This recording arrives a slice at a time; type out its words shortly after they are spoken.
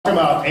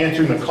about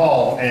answering the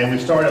call, and we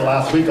started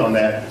last week on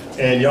that,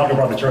 and y'all can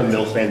probably turn the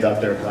middle stands out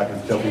there because I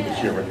can tell people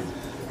cheering.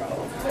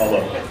 Oh,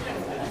 look.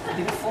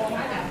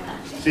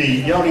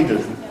 See, y'all need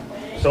to.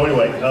 So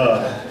anyway,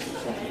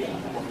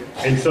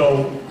 and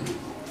so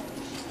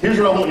here's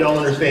what I want y'all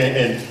to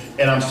understand,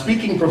 and I'm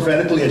speaking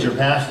prophetically as your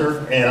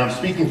pastor, and I'm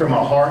speaking from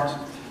my heart,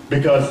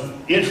 because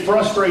it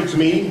frustrates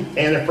me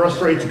and it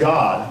frustrates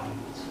God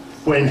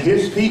when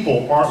his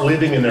people aren't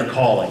living in their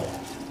calling.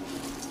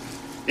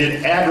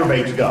 It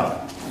aggravates God.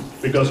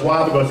 Because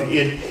why? Because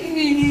it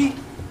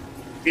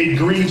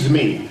grieves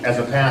me as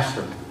a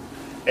pastor.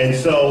 And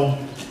so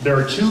there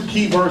are two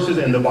key verses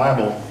in the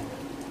Bible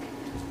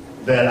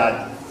that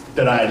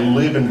I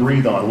live and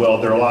breathe on. Well,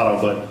 there are a lot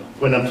of them, but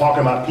when I'm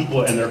talking about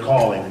people and their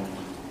calling,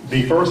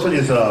 the first one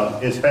is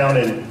found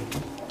in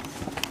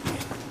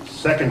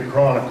 2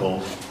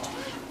 Chronicles.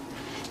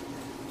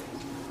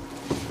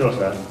 Show us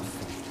that.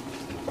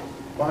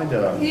 Find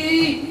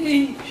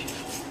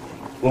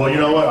well, you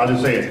know what? I'll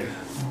just say it.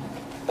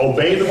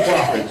 Obey the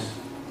prophets,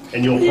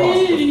 and you'll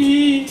prosper.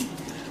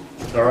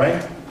 All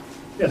right?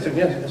 Yes,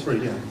 that's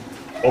right. Yeah.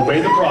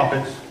 Obey the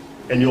prophets,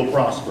 and you'll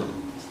prosper.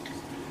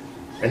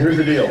 And here's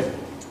the deal.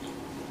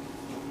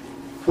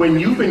 When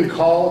you've been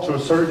called to a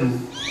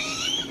certain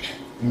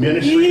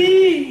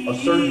ministry, a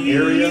certain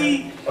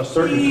area, a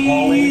certain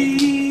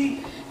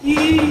calling,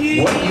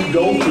 what you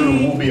go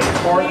through will be a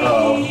part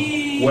of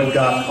what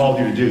God called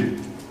you to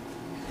do.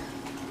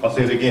 I'll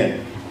say it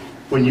again.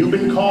 When you've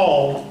been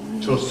called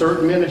to a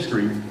certain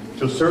ministry,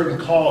 to a certain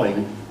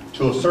calling,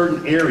 to a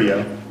certain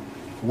area,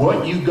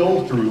 what you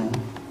go through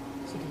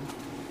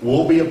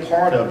will be a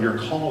part of your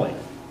calling.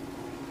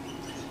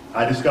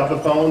 I just got the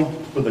phone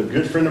with a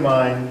good friend of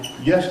mine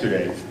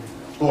yesterday,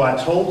 who I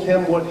told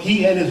him what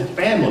he and his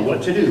family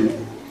what to do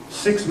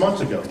 6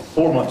 months ago,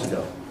 4 months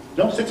ago.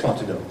 No, 6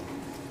 months ago.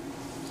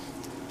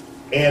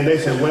 And they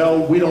said,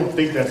 well, we don't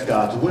think that's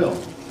God's will.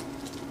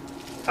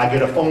 I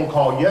get a phone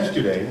call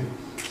yesterday,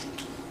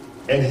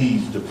 and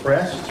he's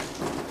depressed.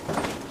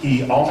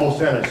 He almost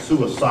sounded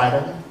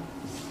suicidal.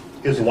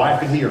 His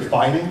wife and he are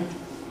fighting.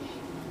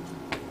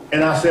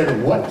 And I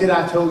said, what did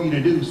I tell you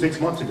to do 6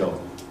 months ago?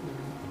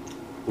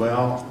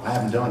 Well, I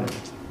haven't done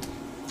it.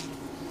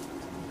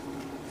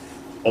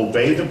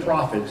 Obey the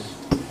prophets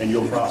and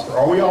you'll prosper.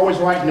 Are we always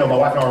right? No, my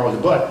wife and I are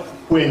always. But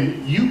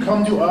when you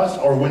come to us,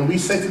 or when we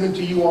say something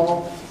to you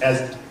all,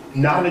 as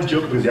not a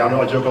joke, because y'all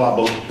know I joke a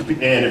lot,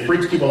 and it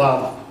freaks people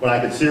out when I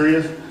get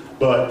serious,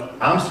 but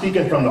I'm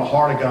speaking from the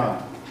heart of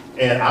God.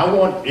 And I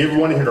want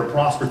everyone here to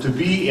prosper, to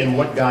be in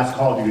what God's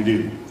called you to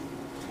do.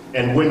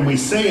 And when we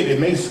say it, it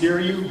may scare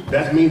you.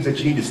 That means that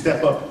you need to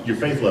step up your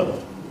faith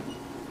level.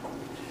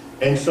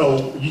 And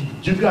so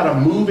you've got to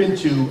move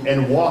into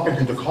and walk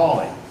into the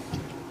calling.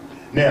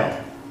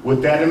 Now,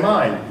 with that in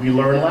mind, we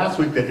learned last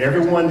week that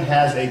everyone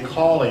has a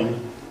calling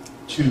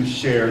to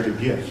share the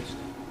gift.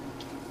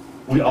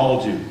 We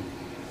all do.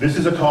 This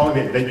is a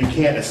calling that you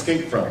can't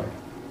escape from.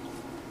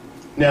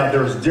 Now,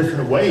 there's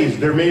different ways.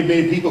 There may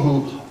be people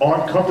who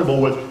aren't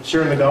comfortable with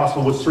sharing the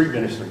gospel with street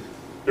ministry.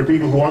 There are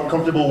people who aren't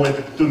comfortable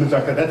with doing things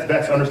like that.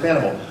 That's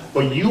understandable.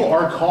 But you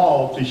are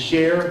called to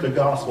share the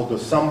gospel to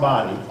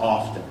somebody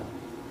often.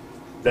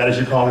 That is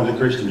your calling as a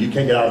Christian. You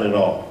can't get out of it at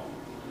all.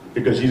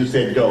 Because Jesus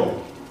said,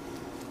 go.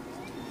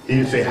 He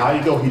didn't say how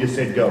you go, he just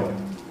said go.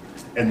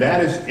 And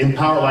that is in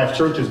Power Life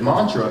Church's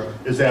mantra,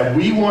 is that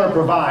we want to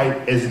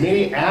provide as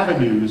many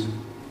avenues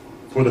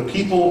for the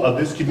people of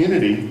this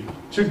community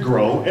to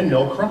grow and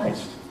know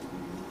Christ.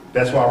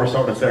 That's why we're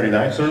starting a Saturday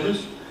night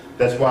service.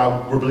 That's why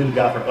we're believing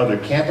God for other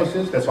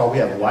campuses. That's why we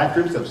have life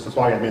groups. That's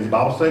why we have men's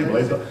Bible study.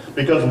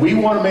 Because we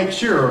want to make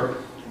sure,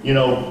 you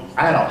know,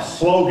 I had a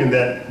slogan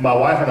that my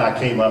wife and I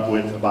came up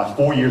with about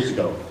 4 years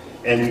ago.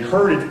 And we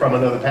heard it from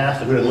another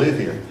pastor who didn't live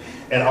here.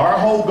 And our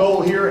whole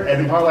goal here at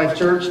Empire Life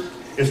Church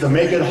is to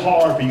make it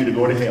hard for you to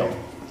go to hell.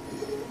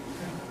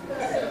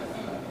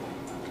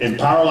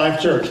 Empower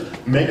Life Church,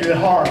 making it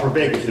hard for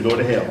Vegas to go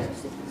to hell.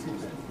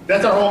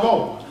 That's our whole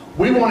goal.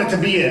 We want it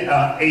to be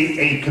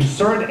a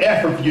concerted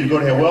effort for you to go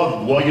to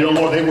hell. Well, you know,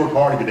 Lord, they worked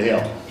hard to get to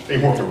hell. They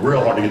worked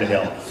real hard to get to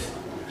hell.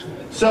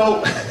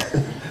 So,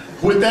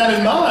 with that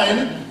in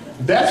mind,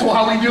 that's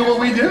why we do what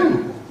we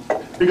do.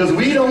 Because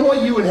we don't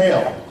want you in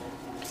hell.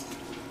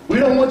 We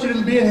don't want you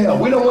to be in hell.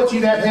 We don't want you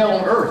to have hell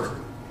on earth.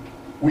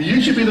 Well,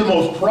 you should be the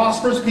most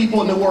prosperous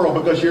people in the world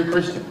because you're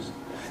Christians.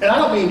 And I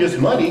don't mean just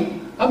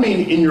money. I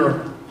mean in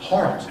your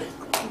heart.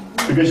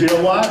 Because you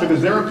know why?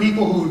 Because there are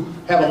people who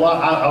have a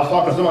lot. I was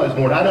talking to somebody this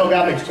morning. I know a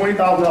guy makes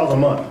 $20,000 a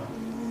month.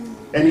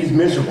 And he's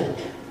miserable.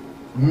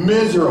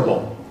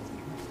 Miserable.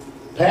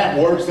 Pat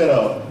works at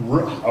a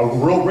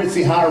real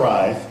ritzy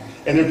high-rise.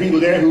 And there are people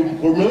there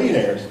who are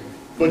millionaires.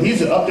 But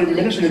he's up there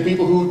ministering to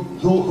people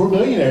who are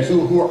millionaires,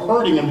 who are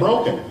hurting and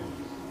broken.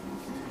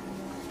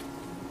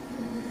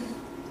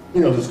 He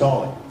knows his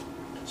calling.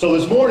 So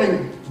this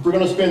morning, we're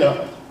going to spend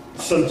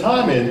some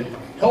time in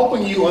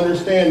helping you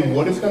understand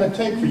what it's going to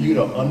take for you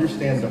to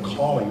understand the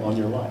calling on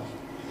your life.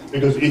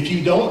 Because if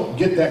you don't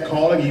get that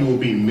calling, you will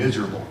be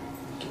miserable.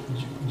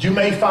 You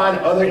may find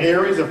other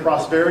areas of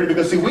prosperity,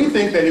 because see, we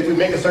think that if we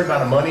make a certain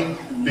amount of money,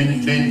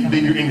 then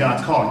you're in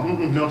God's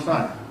calling. No, it's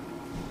not.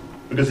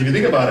 Because if you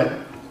think about it,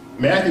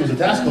 Matthew was a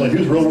tax collector.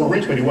 He was real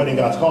rich, but he wasn't in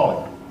God's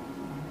calling.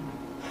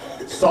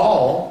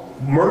 Saul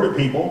murdered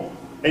people,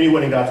 and he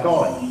wasn't in God's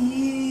calling.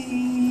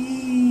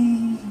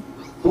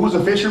 Who was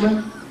a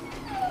fisherman?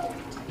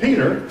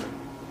 Peter.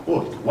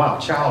 Oh, wow,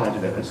 child into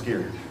that. That's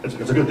scary. It's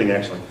a good thing,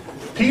 actually.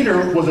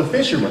 Peter was a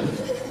fisherman,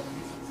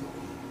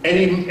 and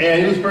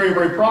he was very,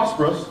 very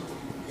prosperous,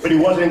 but he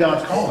wasn't in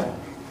God's calling.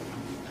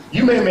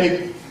 You may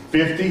make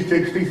 50,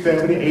 60,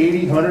 70,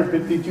 80,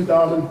 150,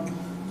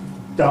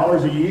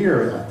 $2,000 a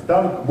year,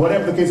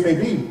 whatever the case may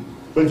be.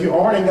 But if you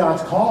aren't in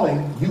God's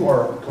calling, you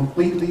are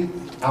completely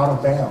out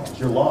of bounds.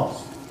 You're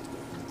lost.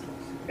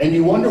 And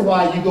you wonder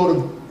why you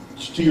go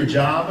to your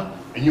job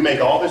and you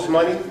make all this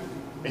money,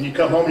 and you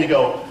come home and you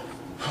go,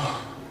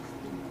 oh,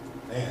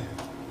 man,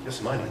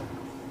 just money.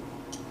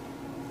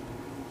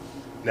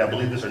 Now,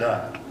 believe this or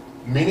not,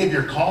 many of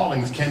your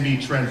callings can be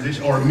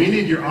transition, or many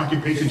of your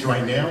occupations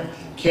right now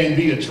can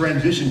be a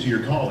transition to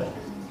your calling.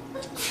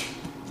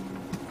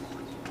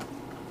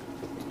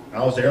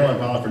 I was an airline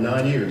pilot for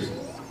 9 years.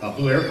 I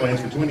flew airplanes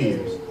for 20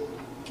 years.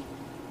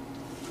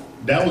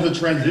 That was a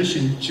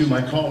transition to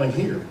my calling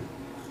here.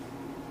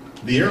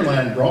 The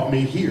airline brought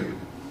me here.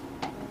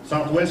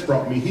 Southwest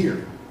brought me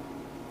here.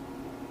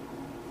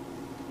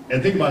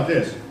 And think about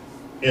this,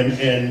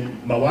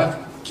 and my wife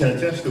can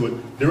attest to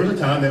it. There was a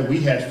time that we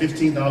had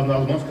 $15,000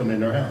 a month come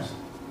in our house.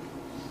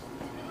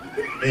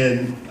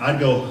 And I'd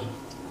go,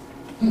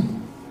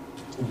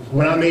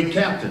 when I made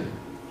captain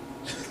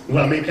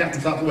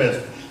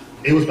Southwest,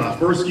 it was my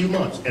first few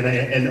months. And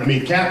I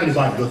mean, captain is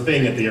like the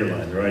thing at the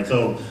airline, right?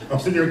 So I'm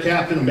sitting there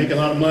captain, I'm making a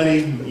lot of money,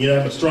 you know, I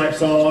have a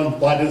stripes on,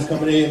 flight attendants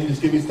coming in,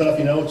 just give me stuff,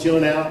 you know,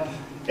 chilling out.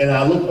 And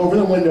I looked over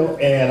the window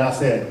and I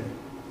said,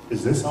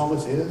 is this all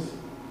this is?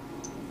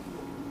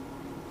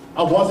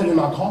 I wasn't in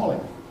my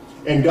calling.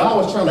 And God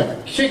was trying to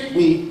kick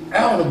me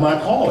out of my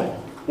calling.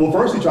 Well,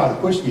 first he tried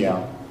to push me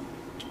out.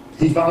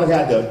 He finally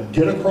had to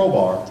get a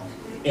crowbar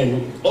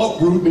and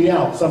uproot me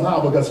out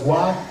somehow, because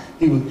why?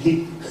 He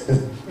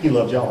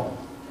loved y'all.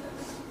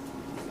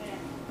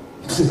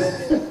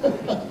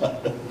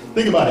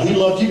 Think about it. He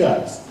loved you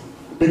guys.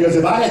 Because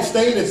if I had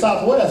stayed at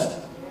Southwest,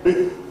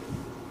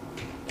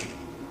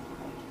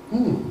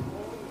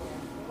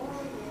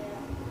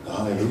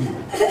 hallelujah.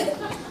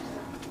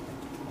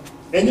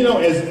 And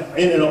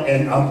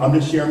and I'm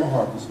just sharing my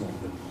heart this morning.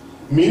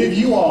 Many of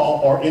you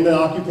all are in an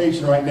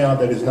occupation right now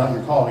that is not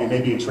your calling. It may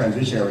be a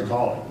transitionary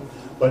calling.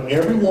 But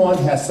everyone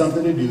has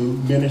something to do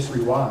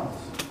ministry-wise.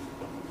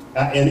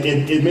 And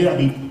it may not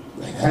be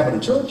having a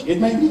church. It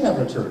may be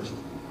having a church.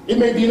 It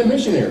may be in a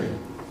missionary.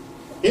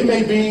 It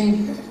may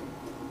be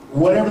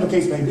whatever the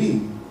case may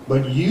be.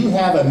 But you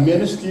have a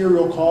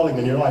ministerial calling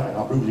in your life, and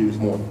I'll prove to you this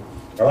morning.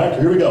 All right,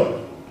 here we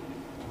go.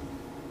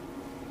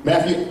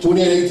 Matthew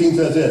 28:18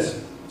 says this.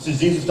 This is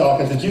Jesus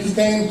talking. So Jesus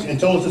came and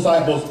told his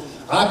disciples,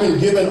 I've been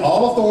given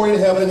all authority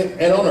in heaven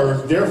and on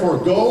earth. Therefore,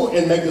 go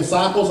and make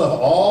disciples of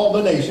all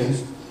the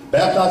nations,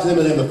 baptize them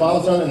in the name of the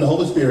Father, Son, and the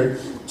Holy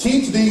Spirit.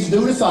 Teach these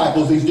new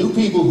disciples, these new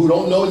people who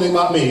don't know anything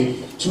about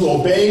me, to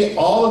obey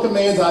all the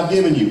commands I've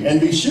given you.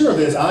 And be sure of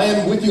this, I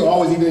am with you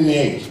always, even in the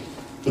age.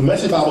 The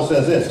Message Bible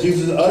says this.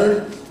 Jesus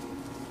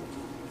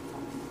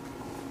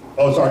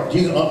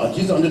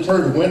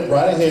undeterred went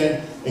right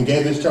ahead and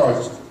gave this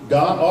charge.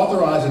 God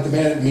authorized and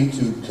commanded me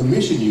to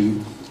commission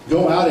you,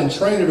 go out and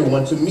train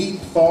everyone to meet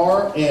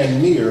far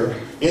and near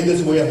in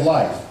this way of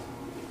life,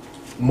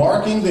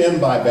 marking them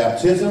by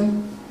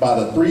baptism, by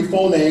the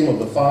threefold name of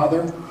the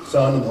Father,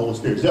 Son, and the Holy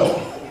Spirit.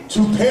 So,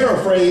 to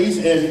paraphrase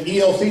in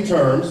ELC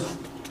terms,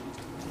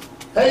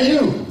 hey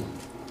you,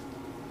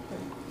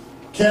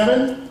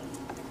 Kevin,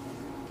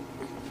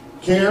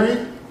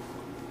 Carrie,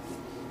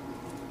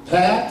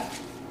 Pat,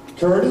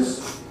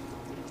 Curtis,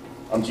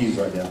 I'm Jesus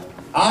right now.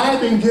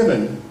 I've been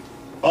given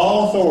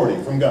all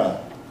authority from God.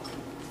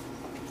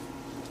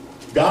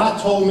 God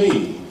told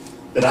me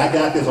that I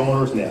got this on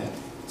earth now.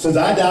 Since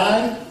I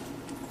died,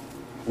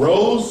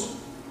 rose,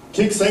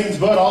 kicked Satan's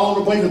butt all over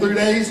the place for 3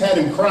 days, had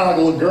him crying like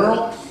a little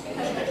girl.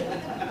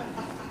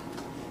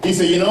 He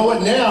said, you know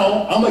what,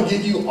 now I'm going to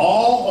give you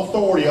all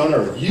authority on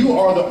earth. You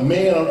are the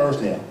man on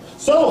earth now.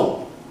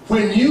 So,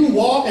 when you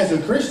walk as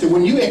a Christian,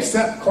 when you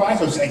accept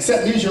Christ or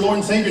accept me as your Lord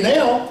and Savior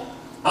now,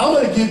 I'm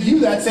going to give you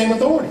that same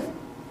authority.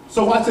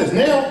 So watch this.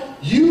 Now,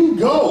 you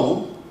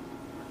go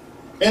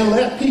and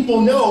let people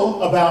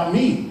know about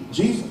me,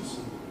 Jesus.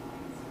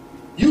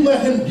 You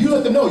let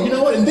them know. You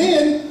know what? And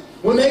then,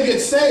 when they get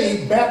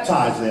saved,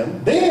 baptize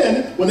them.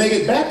 Then, when they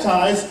get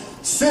baptized,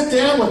 sit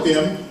down with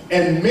them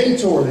and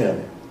mentor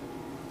them.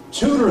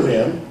 Tutor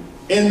them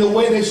in the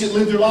way they should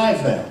live their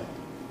lives now.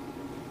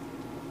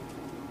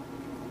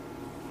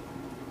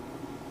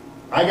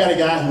 I got a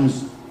guy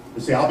who's,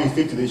 let's see, I'll be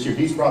 50 this year.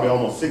 He's probably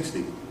almost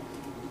 60.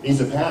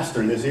 He's a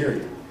pastor in this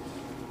area.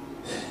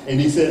 And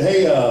he said,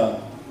 hey,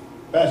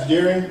 Pastor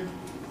Jerry,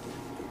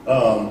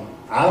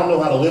 I don't know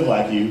how to live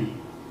like you,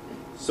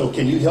 so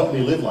can you help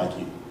me live like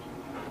you?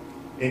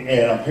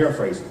 And I'm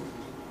paraphrasing.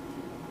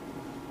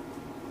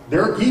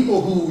 There are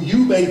people who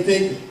you may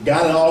think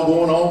got it all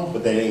going on,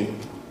 but they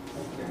ain't.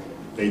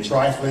 They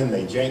trifling,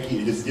 they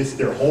janky,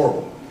 they're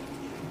horrible.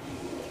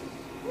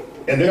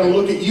 And they're going to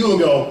look at you and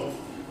go,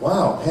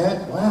 wow,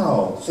 Pat,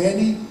 wow,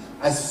 Sandy,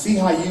 I see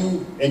how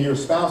you and your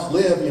spouse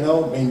live,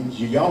 and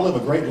y'all live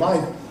a great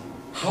life.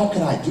 How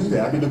can I do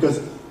that? I mean,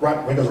 because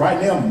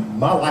right now,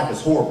 my life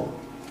is horrible.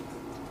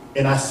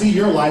 And I see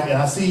your life, and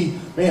I see,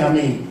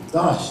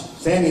 gosh,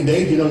 Sandy and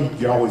Dave,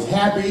 you're always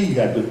happy, you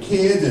got good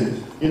kids,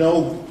 and,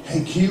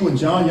 hey, Q and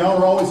John, y'all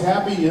are always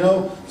happy,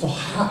 So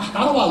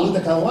how do I live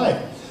that kind of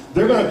life?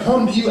 They're going to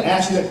come to you,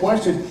 ask you that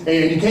question,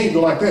 and you can't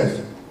go like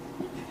this.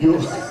 You'll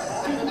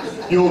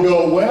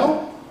go,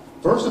 well,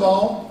 first of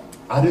all,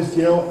 I just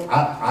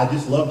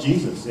love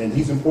Jesus, and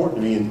he's important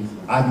to me, and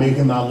I've made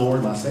him my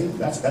Lord, my Savior.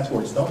 That's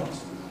where it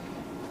starts.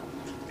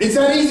 It's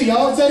that easy,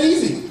 y'all. It's that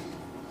easy.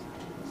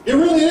 It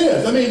really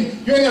is. I mean,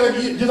 you ain't got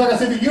to, just like I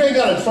said, you ain't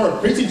got to start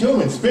preaching to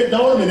them and spitting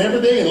on them and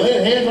everything and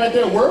laying hands right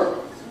there at work.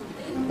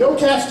 They'll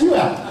cast you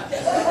out.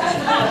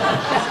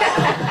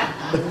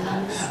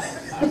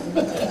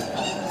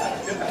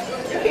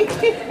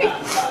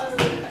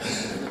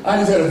 I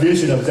just had a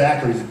vision of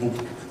Zachary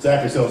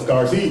sells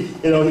cars.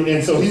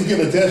 And so he's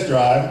giving a test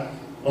drive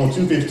on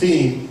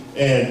 215,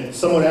 and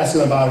someone asked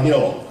him about,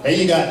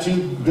 hey, you got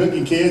two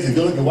good-looking kids and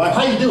good-looking wife.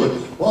 How you do it?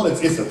 Well,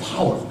 it's the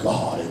power of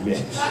God in me.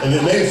 And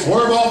then they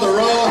swerve off the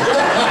road.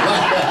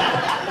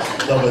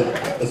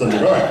 That's under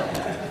guard.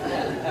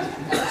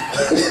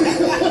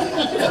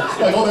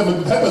 Like, oh,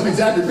 that must be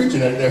Zachary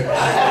preaching right there.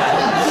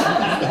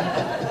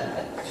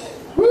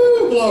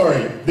 Woo,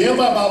 glory. The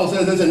Amplified Bible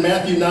says this in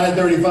Matthew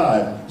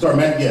 9:35.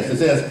 It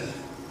says,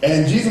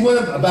 and Jesus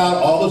went about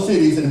all the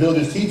cities and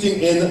villages, teaching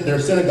in their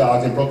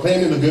synagogues and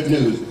proclaiming the good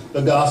news,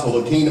 the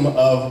gospel, the kingdom,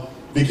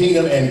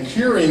 and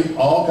curing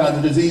all kinds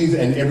of disease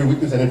and every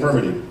weakness and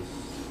infirmity.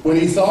 When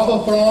he saw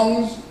the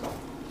throngs,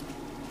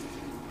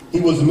 he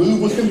was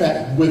moved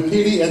with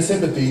pity and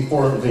sympathy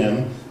for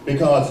them,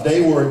 because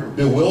they were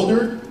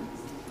bewildered,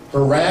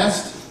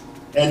 harassed,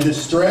 and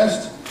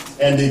distressed,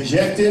 and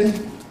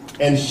dejected,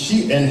 and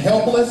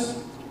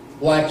helpless,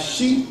 like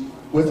sheep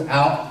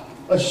without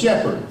a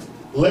shepherd.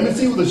 Let me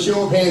see with a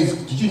show of hands,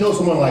 did you know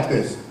someone like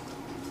this?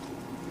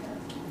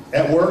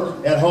 At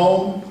work, at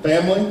home,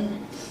 family?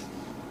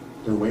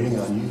 They're waiting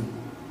on you.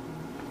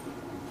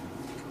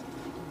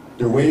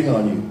 They're waiting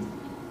on you.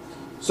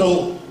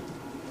 So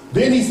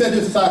then he said to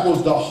his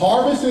disciples, the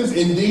harvest is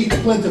indeed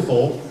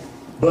plentiful,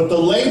 but the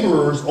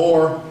laborers,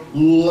 or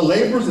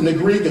laborers in the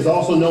Greek is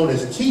also known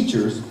as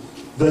teachers,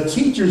 the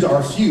teachers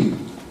are few.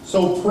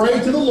 So pray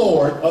to the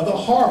Lord of the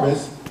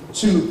harvest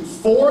to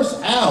force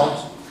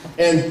out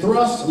and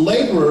thrust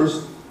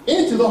laborers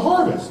into the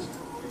harvest.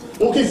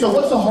 Okay, so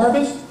what's the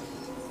harvest?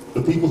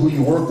 The people who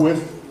you work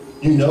with,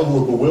 who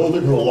are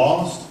bewildered, who are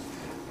lost,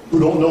 who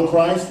don't know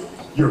Christ,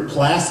 your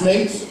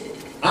classmates.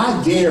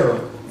 I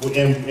dare,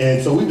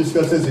 and so we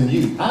discussed this in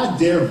youth, I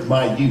dare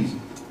my youth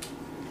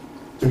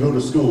to go to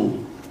school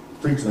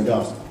preaching the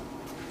gospel,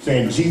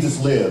 saying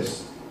Jesus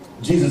lives,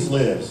 Jesus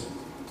lives.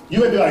 You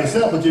may be by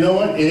yourself, but you know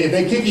what? If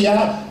they kick you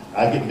out,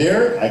 I get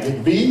Derek, I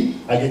get B,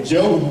 I get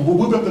Joe,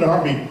 we'll be up to the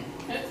heartbeat.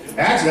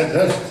 Actually,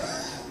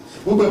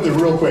 we'll be up there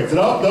real quick. So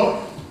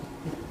no.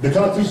 The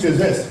Constitution says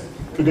this,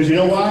 because you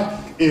know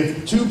why?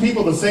 If two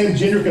people of the same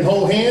gender can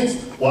hold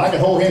hands, well, I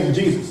can hold hands with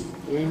Jesus.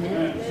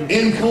 Mm-hmm.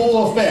 In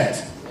full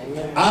effect.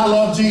 Amen. I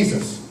love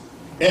Jesus.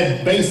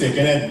 At Basic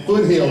and at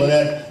Foothill and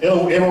at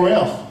everywhere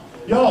else.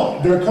 Y'all,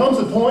 there comes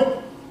a point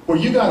where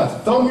you got to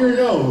thumb your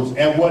nose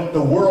at what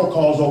the world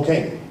calls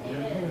okay.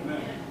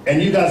 Amen.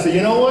 And you got to say,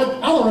 you know what?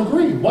 I don't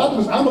agree. Why?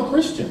 Because I'm a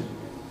Christian.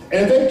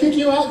 And if they kick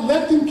you out,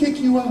 let them kick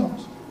you out.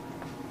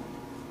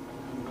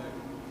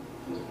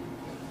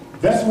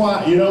 That's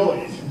why,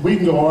 we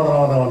can go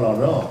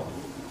on.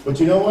 But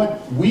you know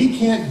what? We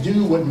can't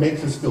do what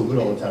makes us feel good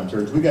all the time,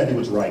 church. We got to do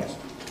what's right,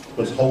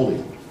 what's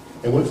holy.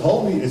 And what's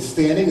holy is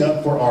standing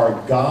up for our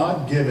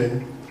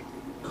God-given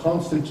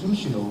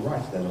constitutional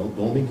rights. Now,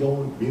 don't be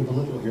being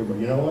political here, but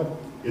you know what?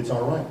 It's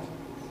our right.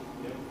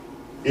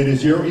 It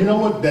is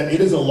that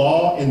it is a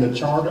law in the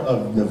Charter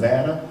of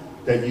Nevada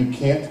that you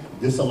can't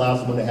disallow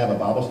someone to have a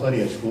Bible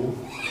study at school.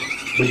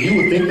 But you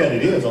would think that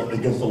it is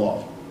against the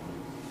law.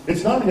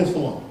 It's not against the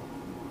law.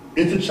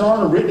 It's a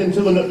charter written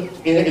into the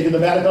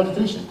Nevada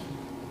Constitution.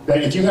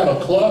 That if you have a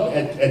club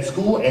at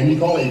school and you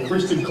call it a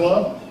Christian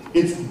club,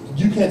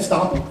 you can't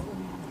stop it.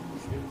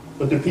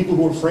 But there are people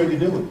who are afraid to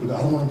do it because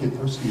I don't want to get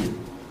persecuted.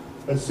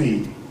 Let's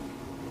see.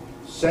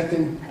 I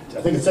think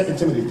it's 2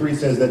 Timothy 3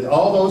 says that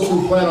all those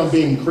who plan on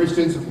being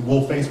Christians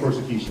will face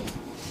persecution.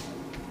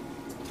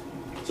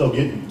 So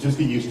just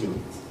get used to it.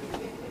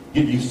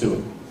 Get used to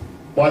it.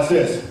 Watch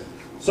this.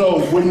 So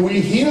when we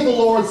hear the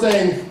Lord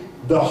saying,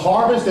 the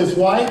harvest is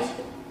white,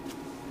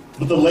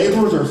 but the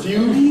laborers are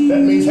few, that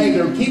means, hey,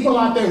 there are people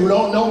out there who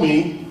don't know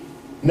me.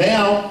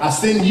 Now I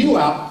send you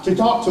out to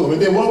talk to them.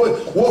 And then what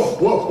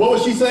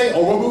would she say?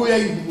 Or what would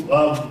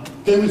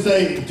we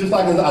say, just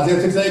like in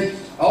Isaiah 6:8,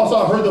 also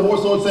I heard the voice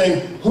of the Lord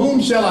saying,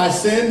 whom shall I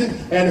send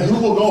and who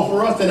will go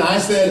for us? And I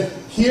said,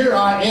 here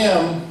I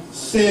am,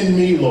 send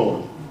me,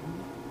 Lord.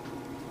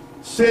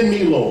 Send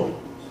me, Lord.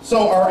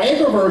 So our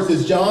anchor verse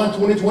is John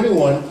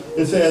 20:21.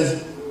 It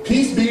says,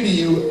 peace be to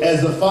you,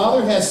 as the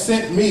Father has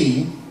sent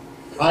me,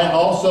 I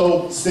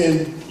also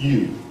send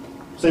you.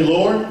 Say,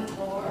 Lord,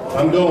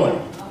 I'm going.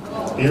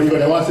 Here we go.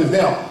 Now watch this.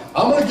 Now,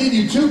 I'm going to give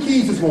you 2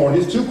 keys this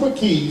morning. Just 2 quick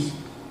keys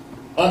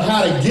on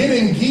how to get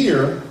in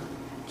gear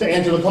to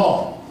answer the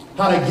call.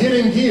 How to get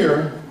in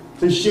gear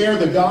to share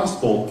the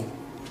gospel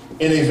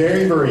in a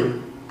very, very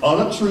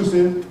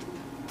unobtrusive,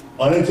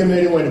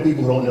 unintimidating way to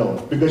people who don't know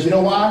it. Because you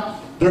know why?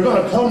 They're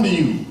going to come to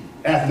you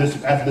after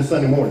this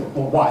Sunday morning.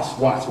 Well,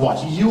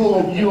 watch.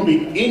 You'll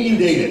be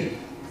inundated.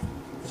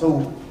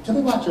 So tell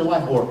me about your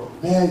life, or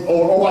man,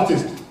 or watch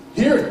this.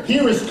 Here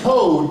is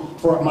code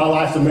for my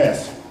life's a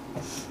mess.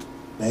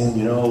 Man,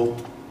 you know,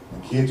 my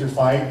kids are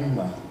fighting,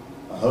 my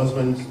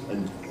husband's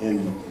and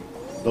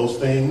those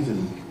things,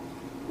 and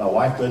my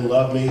wife doesn't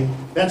love me.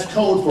 That's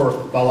code for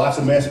my life's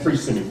a mess.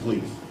 Preach to me,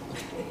 please.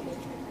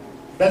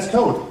 That's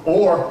code.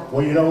 Or,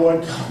 well, you know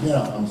what? God,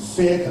 man, I'm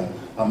sick.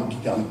 I'm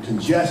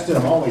congested.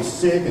 I'm always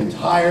sick and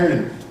tired,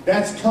 and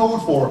that's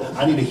code for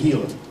I need a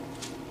healer.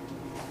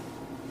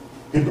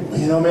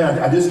 You know, man,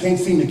 I just can't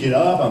seem to get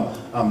up.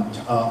 I'm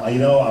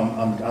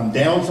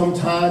down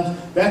sometimes.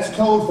 That's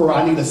code for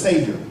I need a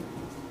savior.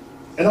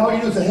 And all you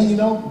do is say, hey, you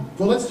know,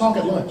 well, let's talk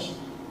at lunch.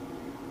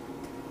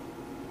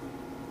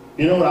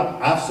 You know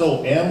what? I've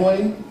sold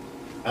Amway.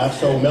 I've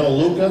sold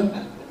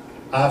Melaleuca.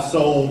 I've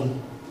sold.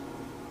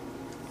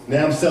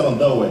 Now I'm selling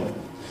the way.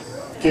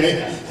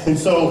 Okay, and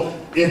so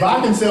if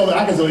I can sell that,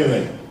 I can sell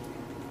anything.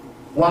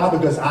 Why?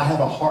 Because I have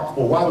a heart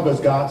for. Why? Because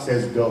God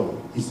says go.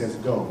 He says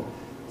go.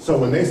 So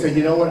when they say,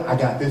 you know what, I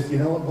got this, you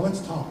know what, well, let's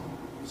talk.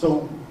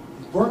 So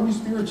where are you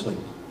spiritually?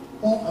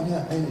 Well, I mean,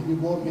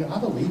 I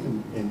believe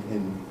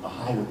in a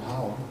higher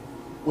power.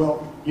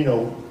 Well, you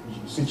know,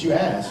 since you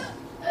asked,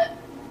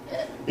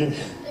 you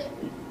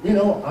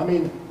know, I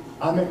mean,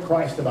 I met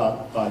Christ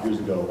about 5 years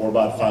ago, or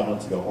about 5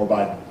 months ago, or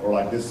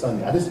like this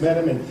Sunday. I just met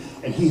him,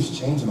 and he's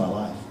changed my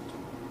life.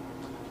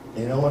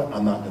 And you know what?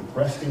 I'm not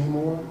depressed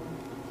anymore.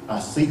 I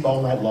sleep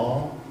all night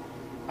long.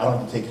 I don't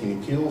have to take any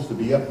pills to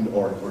be up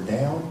or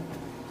down.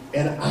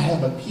 And I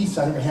have a peace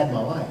I never had in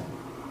my life.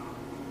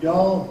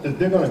 Y'all,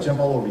 they're going to jump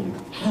all over you.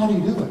 How do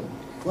you do it?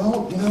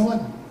 Well, you know what?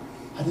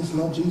 I just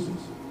love Jesus.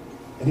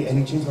 And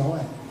he changed my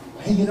life.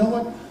 Hey, you know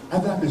what?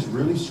 I've got this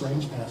really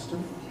strange pastor.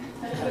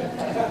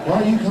 Why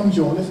don't you come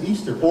join us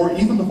Easter? Or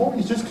even before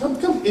Easter, just come.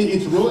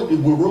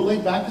 We're real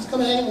laid back. Just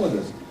come hang with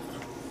us.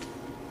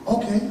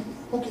 Okay.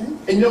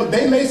 And you know,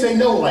 they may say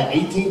no like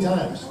 18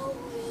 times.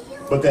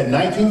 But that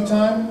 19th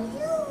time,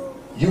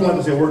 you want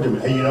to say a word to me.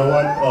 Hey, you know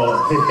what?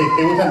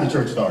 Hey, what time did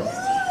church start?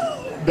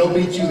 They'll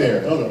beat you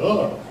there.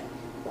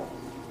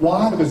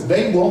 Why? Because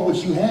they want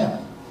what you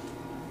have.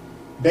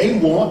 They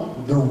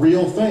want the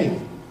real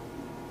thing.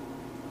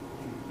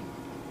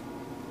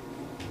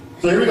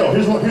 So here we go.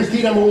 Here's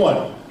key number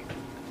 1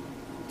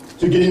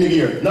 to get into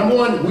gear. Number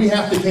 1, we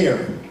have to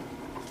care.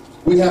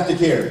 We have to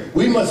care.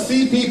 We must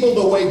see people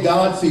the way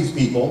God sees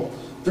people,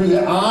 through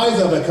the eyes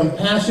of a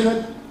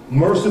compassionate,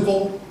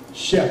 merciful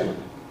shepherd.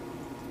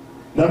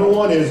 Number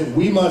 1 is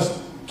we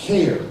must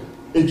care.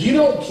 If you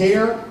don't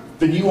care,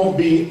 then you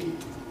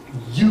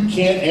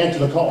can't answer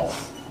the call.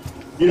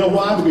 You know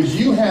why? Because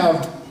you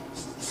have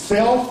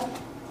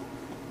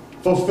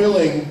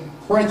self-fulfilling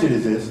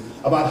prejudices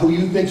about who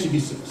you think should be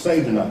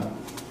saved or not.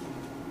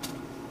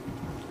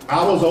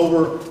 I was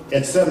over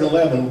at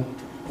 7-Eleven,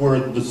 where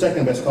the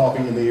second best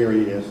coffee in the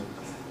area is.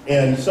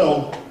 And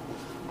so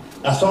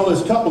I saw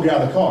this couple get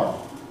out of the car.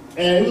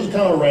 And it was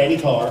kind of a ratty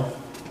car.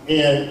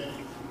 And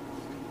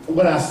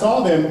when I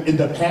saw them in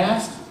the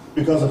past,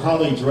 because of how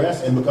they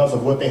dressed and because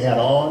of what they had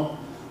on,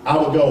 I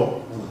would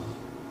go, ugh.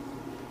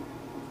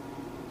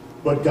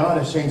 But God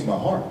has changed my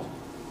heart.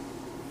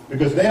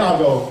 Because now I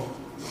go,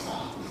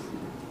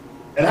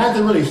 and I had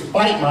to really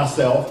fight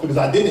myself because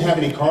I didn't have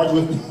any cards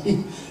with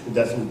me.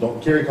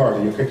 Don't carry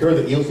cards. You carry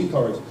the EOC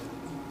cards.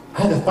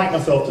 I had to fight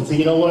myself to say,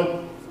 you know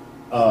what?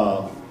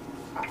 I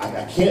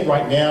can't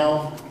right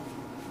now.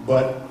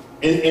 But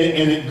and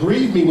it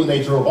grieved me when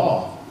they drove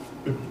off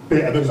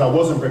because I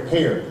wasn't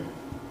prepared.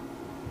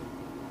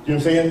 You know what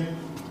I'm saying?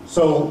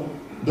 So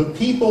the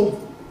people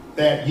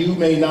that you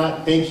may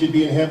not think should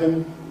be in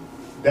heaven,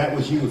 that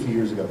was you a few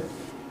years ago.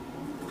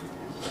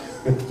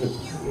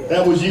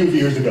 That was you a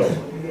few years ago.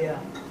 Yeah.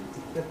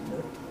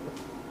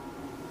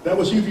 That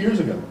was you a few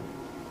years ago.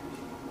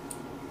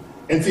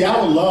 And see, I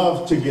would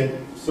love to get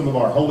some of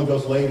our Holy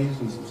Ghost ladies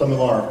and some of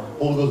our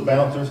Holy Ghost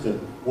bouncers to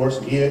wear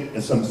some it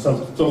and some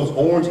of those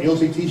orange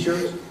LC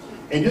t-shirts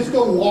and just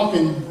go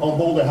walking on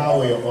Boulder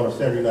Highway on a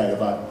Saturday night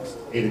about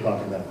 8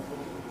 o'clock at night.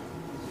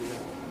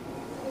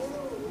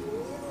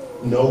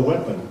 No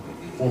weapon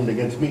formed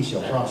against me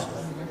shall prosper.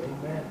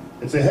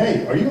 And say,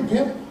 hey, are you a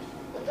pimp?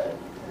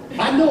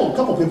 I know a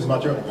couple pimps in my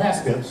church,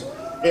 past pimps,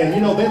 and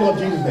you know, they love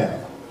Jesus now.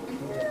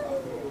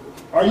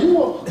 Are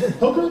you a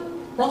hooker,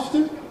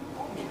 prostitute?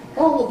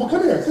 Oh, well,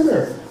 come here.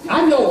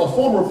 I know a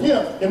former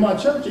pimp in my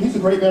church, and he's a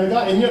great man of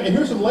God. And, and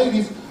here's some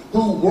ladies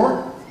who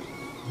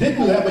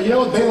didn't do that, but you know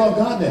what? They love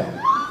God now.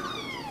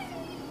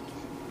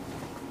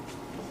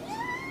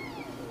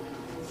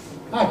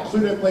 I'd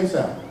clear that place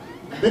out.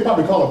 They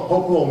probably call it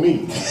popo on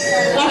me.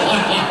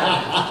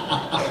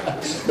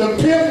 The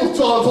pimp was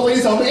calling the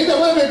police on me. Isn't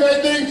that a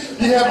great thing?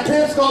 You have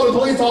pimps calling the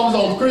police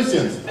officers on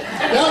Christians.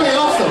 That'd be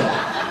awesome.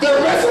 They're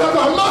messing up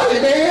our money,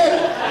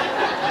 man.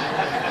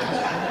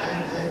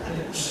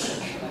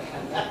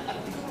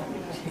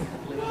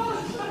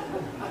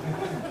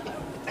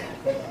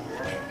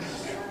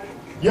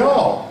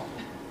 Y'all,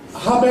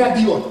 how bad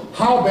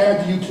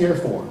do you care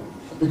for them?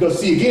 Because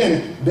see,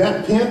 again,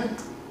 that pimp,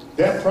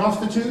 that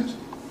prostitute,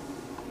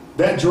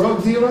 that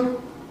drug dealer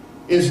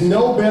is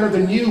no better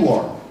than you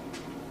are.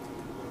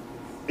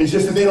 It's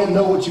just that they don't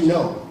know what you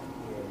know.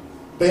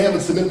 They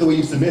haven't submitted the way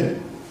you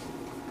submitted.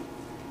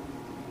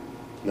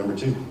 Number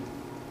 2.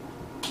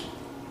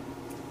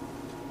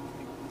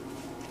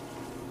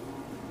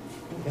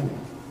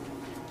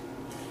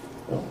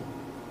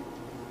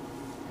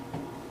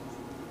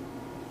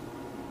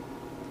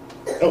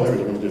 Oh, here we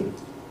go, number 2.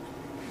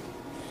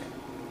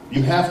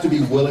 You have to be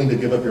willing to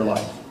give up your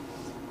life.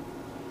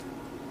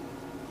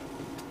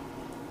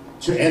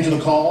 To answer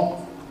the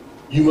call,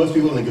 you must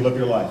be willing to give up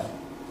your life.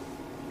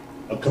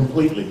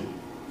 Completely.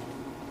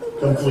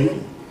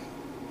 Completely.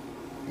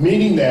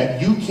 Meaning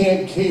that you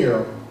can't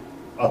care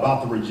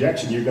about the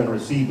rejection you're going to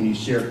receive when you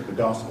share the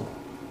gospel.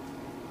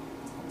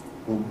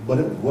 Well,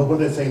 what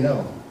did it say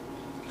no?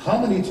 How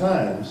many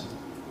times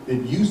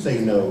did you say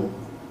no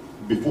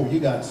before you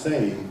got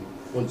saved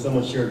when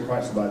someone shared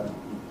Christ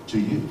to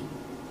you?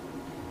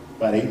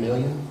 About 8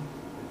 million?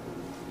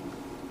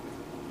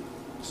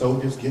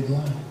 So just get in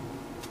line.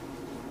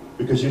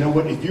 Because you know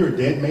what? If you're a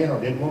dead man or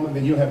a dead woman,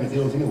 then you don't have any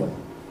deals anyway.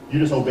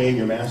 You're just obeying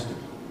your master.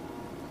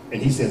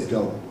 And he says,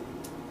 go.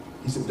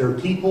 He said, there are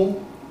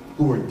people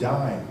who are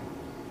dying.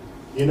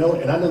 You know,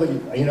 and I know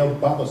that, you know,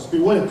 Bible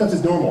Spirit, well, because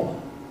it's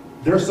normal.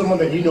 There's someone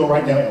that you know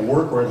right now at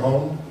work or at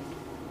home,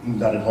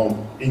 not at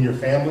home, in your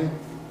family,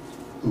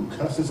 who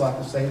cusses like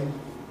a sailor,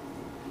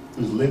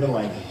 who's living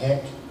like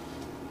heck.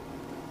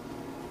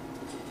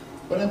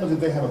 What happens if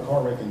they have a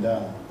car wreck and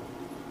die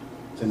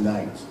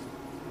tonight?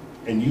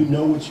 And you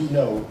know what you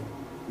know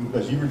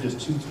because you were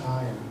just too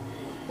tired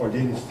or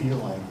didn't feel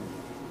like it.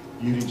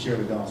 You didn't share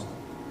the gospel.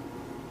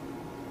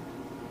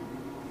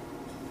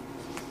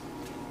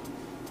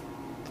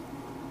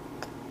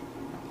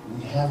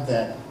 We have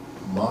that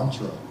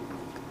mantra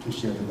to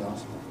share the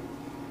gospel.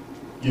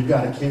 You've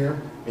got to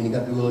care and you've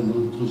got to be willing to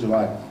lose your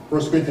life.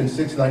 1 Corinthians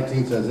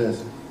 6:19 says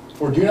this,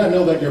 for do you not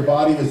know that your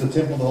body is the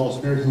temple of the Holy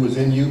Spirit who is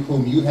in you,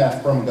 whom you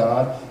have from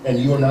God, and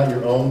you are not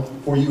your own,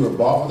 for you are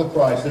bought with a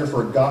price.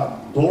 Therefore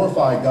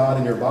glorify God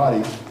in your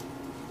body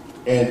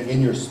and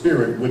in your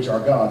spirit, which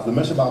are God's. The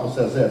Message Bible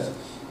says this,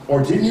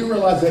 or didn't you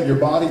realize that your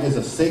body is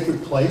a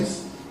sacred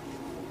place,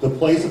 the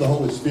place of the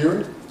Holy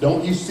Spirit?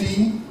 Don't you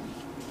see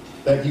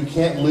that you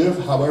can't live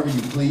however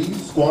you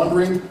please,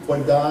 squandering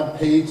what God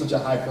paid such a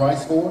high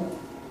price for?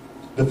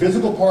 The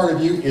physical part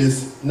of you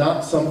is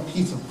not some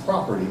piece of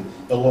property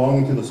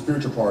belonging to the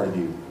spiritual part of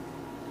you.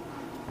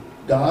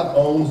 God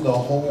owns the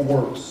whole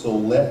works, so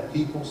let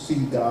people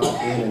see God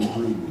in and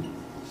through you.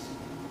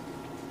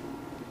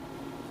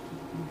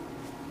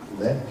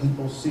 Let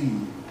people see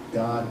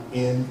God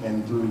in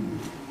and through you.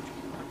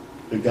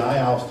 The guy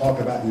I was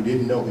talking about who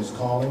didn't know his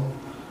calling,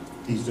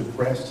 he's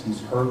depressed,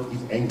 he's hurt,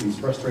 he's angry, he's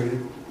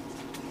frustrated.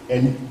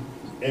 And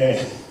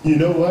you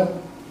know what?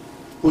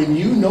 When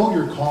you know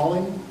your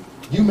calling,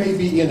 you may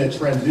be in a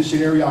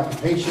transitionary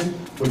occupation,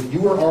 but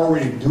you are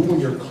already doing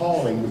your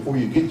calling before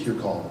you get to your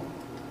calling.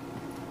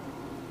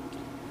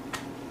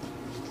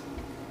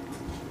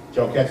 Did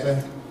y'all catch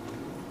that?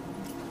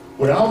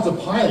 When I was a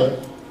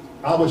pilot,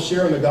 I was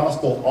sharing the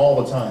gospel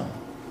all the time.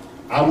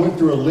 I went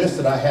through a list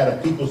that I had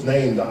of people's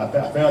names.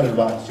 I found it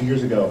about 2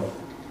 years ago.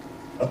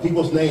 Of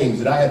people's names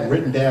that I had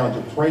written down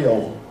to pray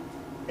over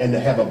and to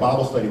have a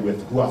Bible study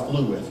with, who I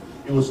flew with.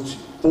 It was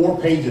 4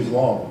 pages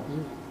long.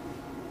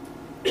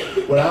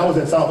 When I was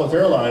at Southwest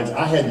Airlines,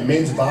 I had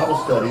men's Bible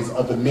studies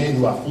of the men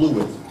who I flew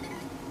with.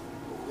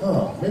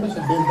 Maybe I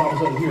should men's Bible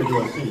study here at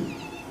USC.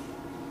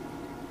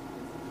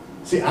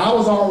 See, I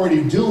was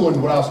already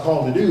doing what I was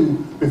called to do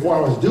before I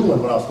was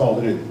doing what I was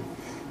called to do.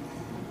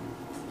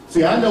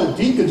 See, I know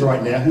deacons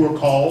right now who are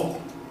called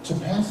to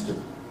pastor.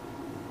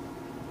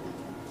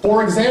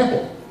 For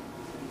example,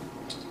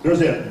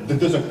 there's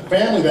a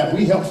family that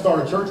we helped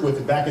start a church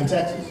with back in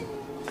Texas.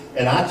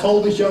 And I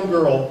told this young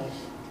girl,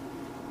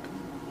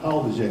 how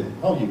old is Jada?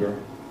 How old are you, girl?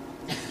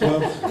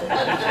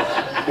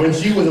 12. When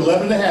she was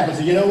 11 and a half, I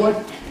said, you know what?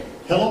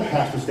 Hello,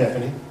 Pastor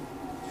Stephanie.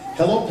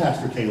 Hello,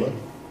 Pastor Caleb.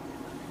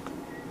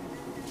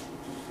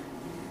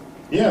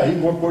 Yeah,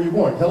 even before you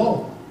were born.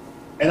 Hello.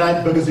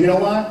 And because you know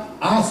why?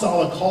 I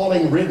saw the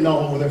calling written all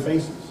over their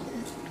faces.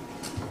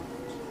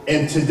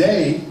 And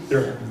today,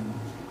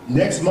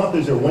 next month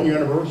is their 1-year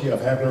anniversary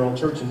of having their own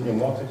church in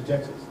Walk City,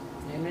 Texas.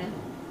 Amen.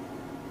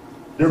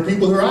 There are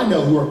people who I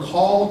know who are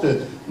called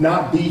to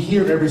not be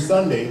here every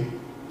Sunday,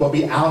 but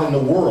be out in the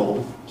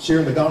world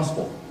sharing the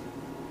gospel.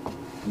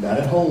 Not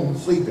at home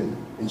sleeping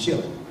and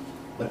chilling,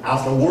 but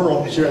out in the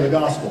world sharing the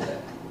gospel.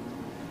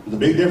 There's a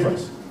big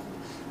difference.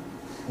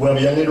 We have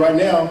a young lady right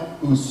now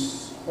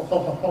who's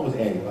how old was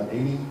Annie? About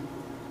 80?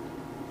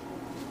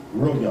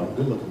 Real young,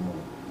 good looking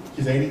woman.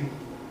 She's 80.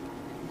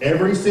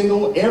 Every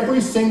single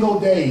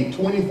day,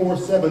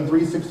 24/7,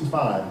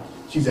 365,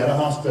 she's at a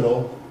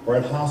hospital or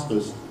at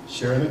hospice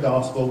sharing the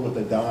gospel with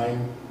a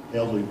dying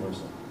elderly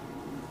person.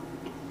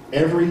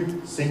 Every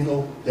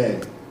single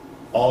day,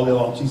 all day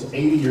long. She's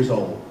 80 years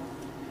old.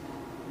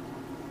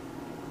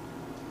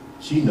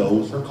 She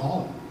knows her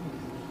calling.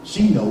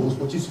 She knows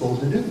what she's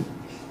supposed to do.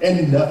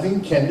 And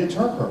nothing can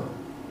deter her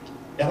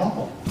at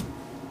all.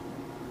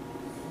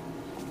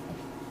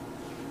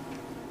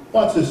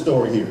 Watch this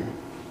story here.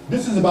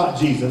 This is about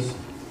Jesus,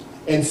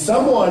 and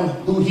someone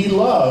who he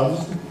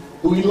loves,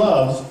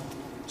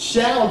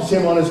 challenged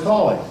him on his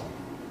calling.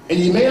 And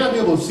you may not be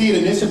able to see it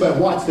initially, but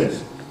watch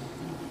this.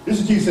 This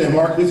is Jesus saying,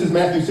 Mark, this is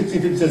Matthew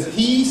 16:50 says,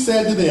 he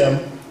said to them,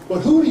 "But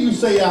who do you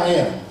say I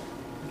am?"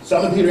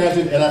 Simon Peter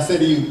answered, "And I say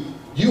to you,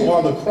 you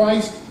are the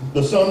Christ,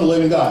 the Son of the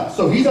living God."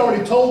 So he's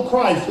already told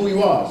Christ who he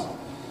was.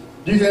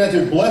 Jesus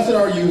answered, "Blessed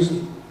are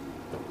you,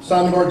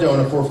 Simon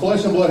Bar-Jonah, for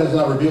flesh and blood has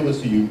not revealed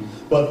this to you,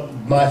 but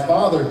my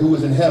Father who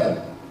is in heaven.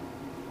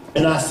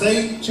 And I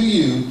say to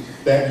you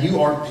that you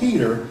are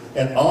Peter,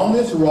 and on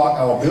this rock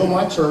I will build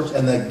my church,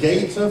 and the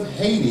gates of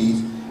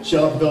Hades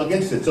shall not prevail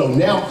against it." So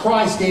now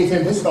Christ gave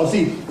him his call.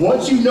 See,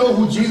 once you know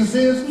who Jesus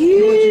is,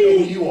 he'll let you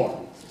know who you are.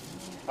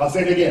 I'll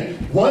say it again.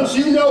 Once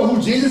you know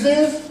who Jesus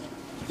is,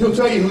 he'll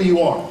tell you who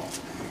you are.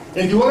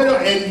 And if you want to know,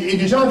 and if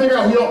you're trying to figure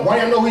out why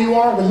you don't know who you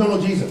are, because you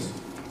don't know Jesus.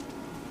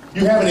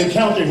 You haven't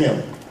encountered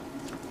him.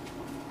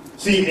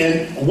 See,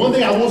 and one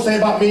thing I will say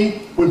about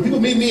me, when people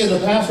meet me as a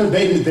pastor,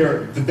 they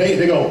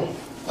go,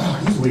 "Wow,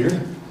 he's weird."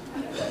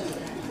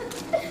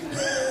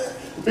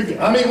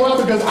 I mean, well,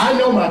 because I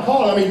know my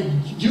calling. I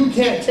mean, you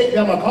can't take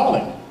down my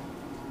calling.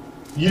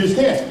 You just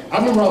can't. I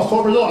remember I was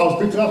 12 years old. I was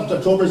preaching up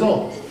at 12 years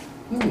old.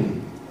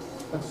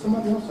 That's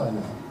somebody else I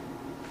know.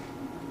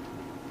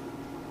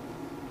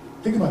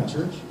 Think about it,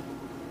 church.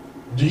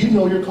 Do you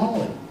know your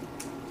calling?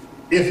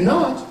 If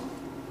not,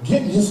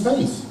 get in his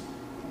face.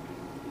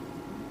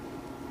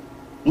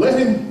 Let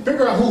him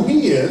figure out who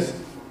he is.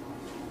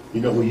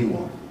 You know who you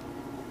are.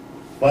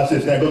 Watch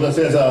this. Now it goes and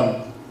says,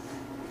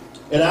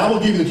 "And I will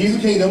give you the keys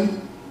of the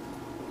kingdom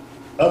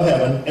of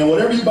heaven, and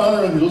whatever you bind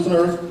on earth will be loosed on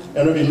earth,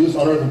 and whatever you loose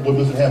on earth will be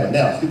loosed in heaven."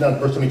 Now, skip down to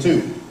verse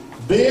 22.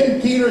 "Then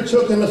Peter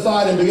took him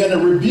aside and began to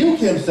rebuke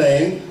him,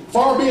 saying,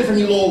 'Far be it from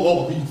you,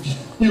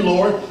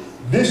 Lord,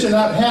 this should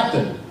not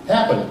happen.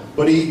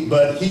 But he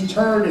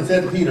turned and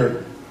said to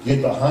Peter,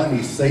 'Get behind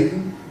me,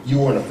 Satan.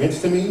 You are an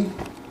offense to me,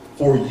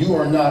 for you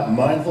are not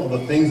mindful of the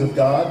things of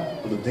God,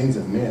 but the things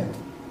of men.'"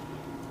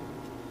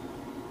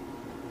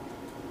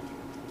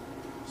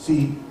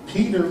 See,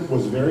 Peter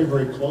was very,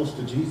 very close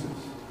to Jesus.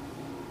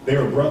 They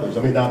were brothers.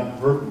 I mean,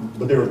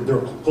 but they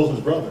were close as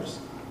brothers.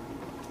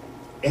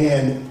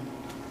 And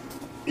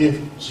if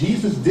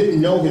Jesus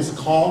didn't know his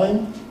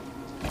calling,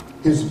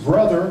 his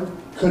brother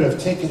could have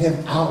taken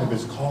him out of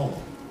his calling,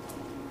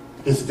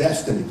 his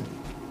destiny.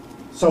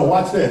 So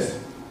watch this.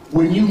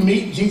 When you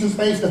meet Jesus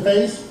face to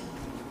face,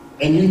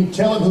 and you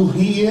tell him who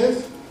he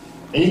is,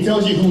 and he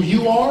tells you who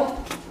you are,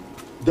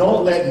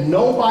 don't let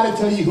nobody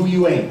tell you who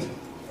you ain't.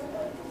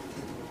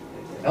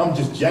 I'm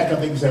just jacking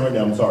up things saying right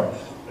now, I'm sorry.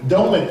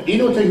 Don't let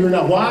anyone tell you you're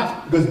not. Why?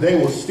 Because they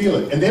will steal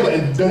it. And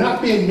they're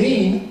not being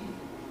mean,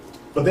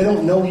 but they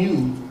don't know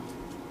you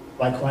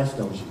like Christ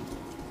knows you.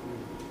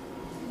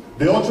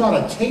 They'll try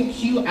to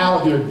take you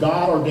out of your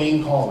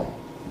God-ordained calling.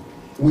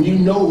 When you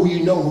know who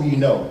you know who you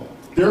know.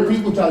 There are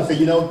people who try to say,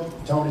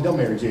 Tony, don't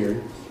marry Jerry.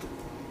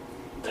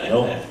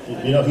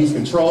 He's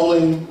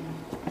controlling.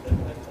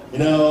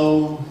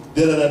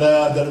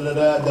 Da-da-da-da,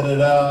 da-da-da-da,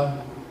 da-da-da.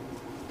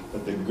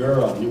 But the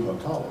girl you are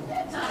calling.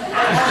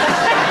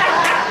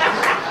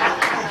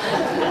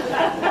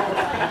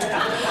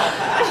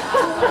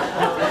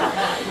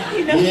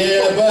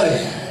 Yeah, buddy.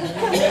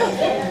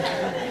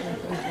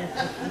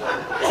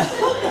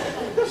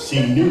 She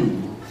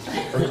knew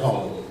her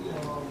calling.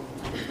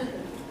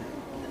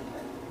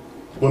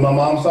 When my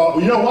mom saw,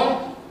 you know why?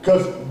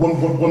 Because when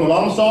my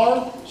mom saw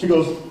her, she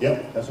goes,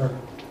 "Yep, that's her."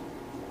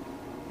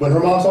 When her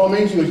mom saw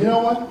me, she goes, "You know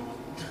what?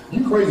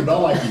 You crazy, but I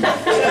like you."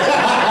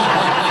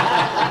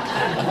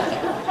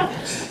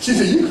 She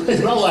said, "You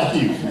crazy, but I like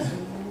you."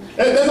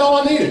 And that's all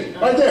I needed,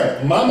 right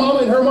there. My mama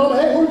and her mama,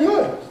 hey, we're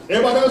good.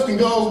 Everybody else can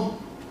go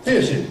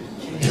fishing.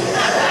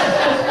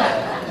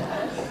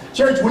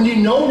 Church, when you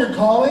know your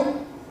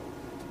calling,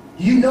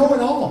 you know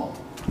it all.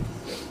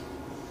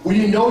 When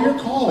you know your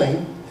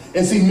calling,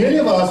 and see, many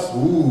of us,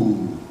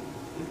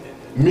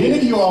 many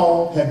of you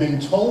all have been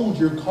told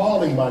your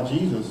calling by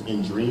Jesus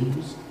in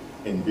dreams,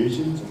 in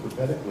visions, and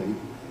prophetically,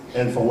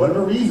 and for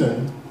whatever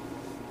reason,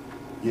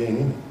 you ain't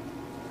in it.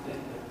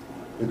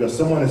 Because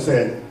someone has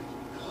said,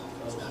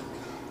 "That's not God.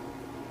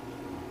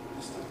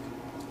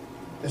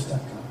 That's not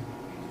God.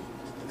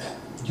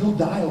 You'll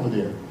die over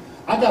there."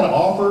 I got an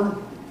offer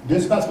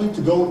this past week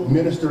to go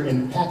minister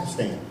in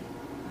Pakistan.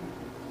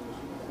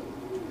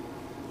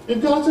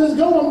 If God says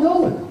go, I'm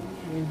going.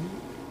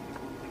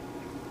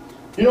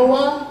 You know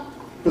why?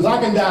 Because I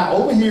can die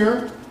over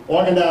here,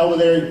 or I can die over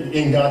there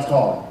in God's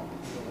calling.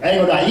 I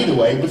ain't gonna die either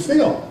way, but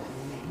still.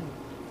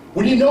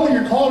 When you know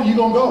you're called, you're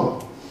gonna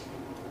go.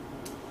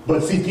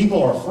 But see,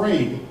 people are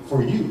afraid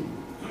for you.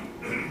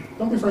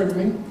 Don't be afraid of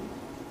me.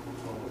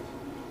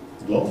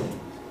 Glory.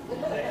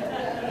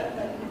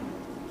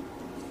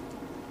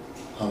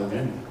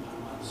 Hallelujah.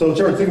 So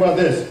church, think about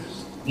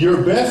this.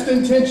 Your best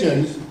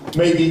intentions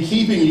may be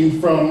keeping you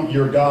from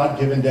your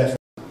God-given destiny.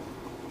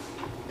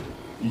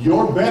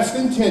 Your best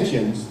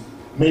intentions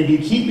may be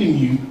keeping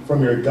you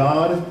from your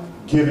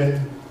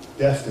God-given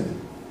destiny.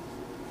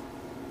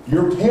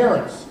 Your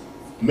parents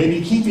may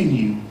be keeping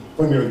you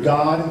from your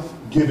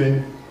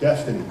God-given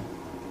destiny.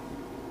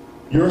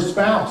 Your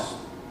spouse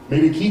may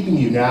be keeping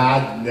you.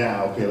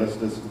 Okay, let's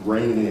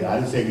rein it in. I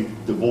didn't say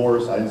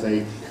divorce. I didn't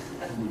say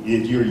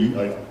if you're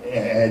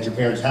at your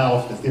parents'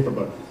 house, that's different.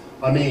 But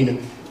I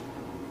mean,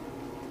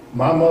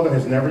 my mother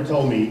has never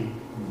told me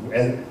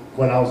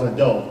when I was an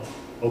adult,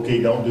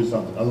 okay, don't do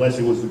something unless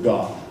it was the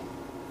God.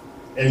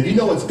 And if you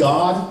know it's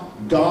God,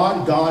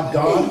 go.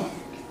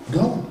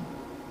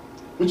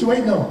 What you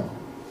waiting on?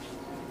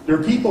 There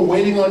are people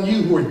waiting on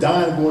you who are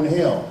dying going to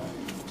hell.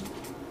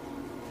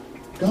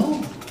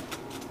 Go.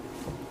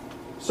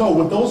 So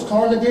with those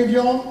cards I gave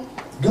y'all,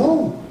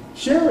 go.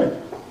 Share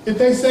it. If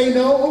they say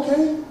no,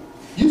 okay.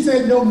 You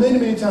said no many,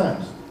 many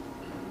times.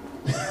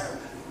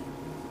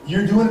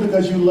 You're doing it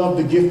because you love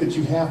the gift that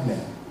you have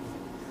now.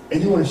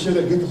 And you want to share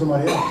that gift with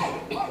somebody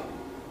else.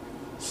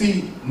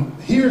 See,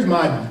 here's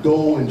my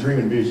goal and dream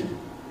and vision.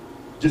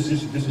 This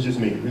is just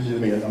me. This is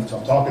just me. I'm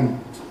talking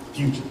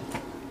future.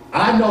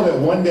 I know that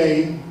one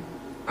day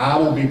I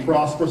will be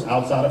prosperous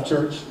outside of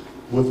church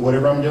with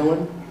whatever I'm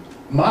doing.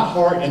 My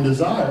heart and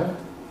desire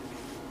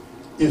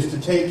is to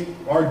take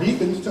our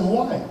deacons to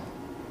Hawaii.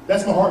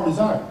 That's my heart and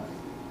desire.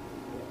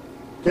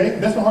 Okay?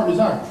 That's my heart and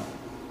desire.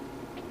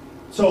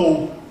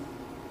 So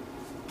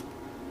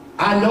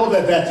I know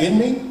that that's in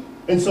me.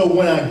 And so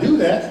when I do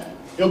that,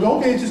 it'll go,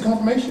 okay, it's just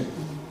confirmation.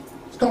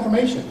 It's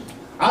confirmation.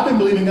 I've been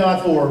believing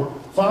God for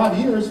 5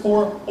 years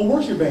for a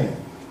worship band.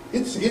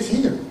 It's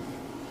here.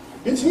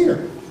 It's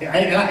here.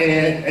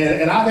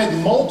 And I've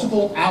had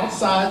multiple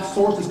outside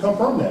sources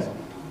confirm that.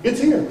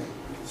 It's here.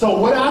 So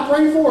what I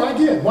pray for, I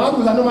get. Why?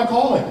 Because I know my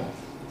calling.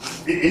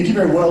 And you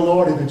very well,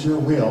 Lord, if it's your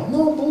will.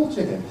 No,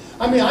 bullshitting.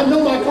 I mean, I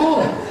know my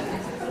calling.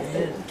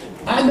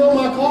 I know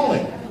my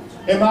calling.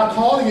 And my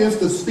calling is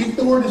to speak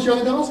the word and share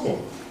the gospel.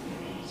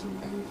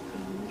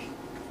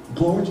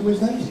 Glory to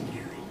his name.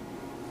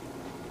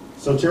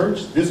 So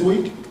church, this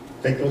week,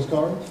 take those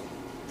cards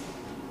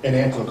and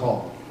answer the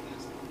call.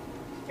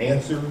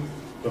 Answer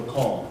the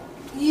call.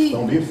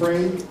 Don't be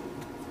afraid,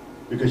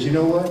 because you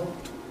know what?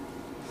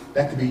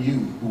 That could be you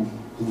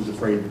who was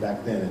afraid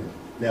back then, and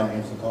now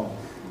answer the call.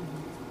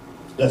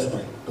 Let's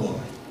pray. Glory.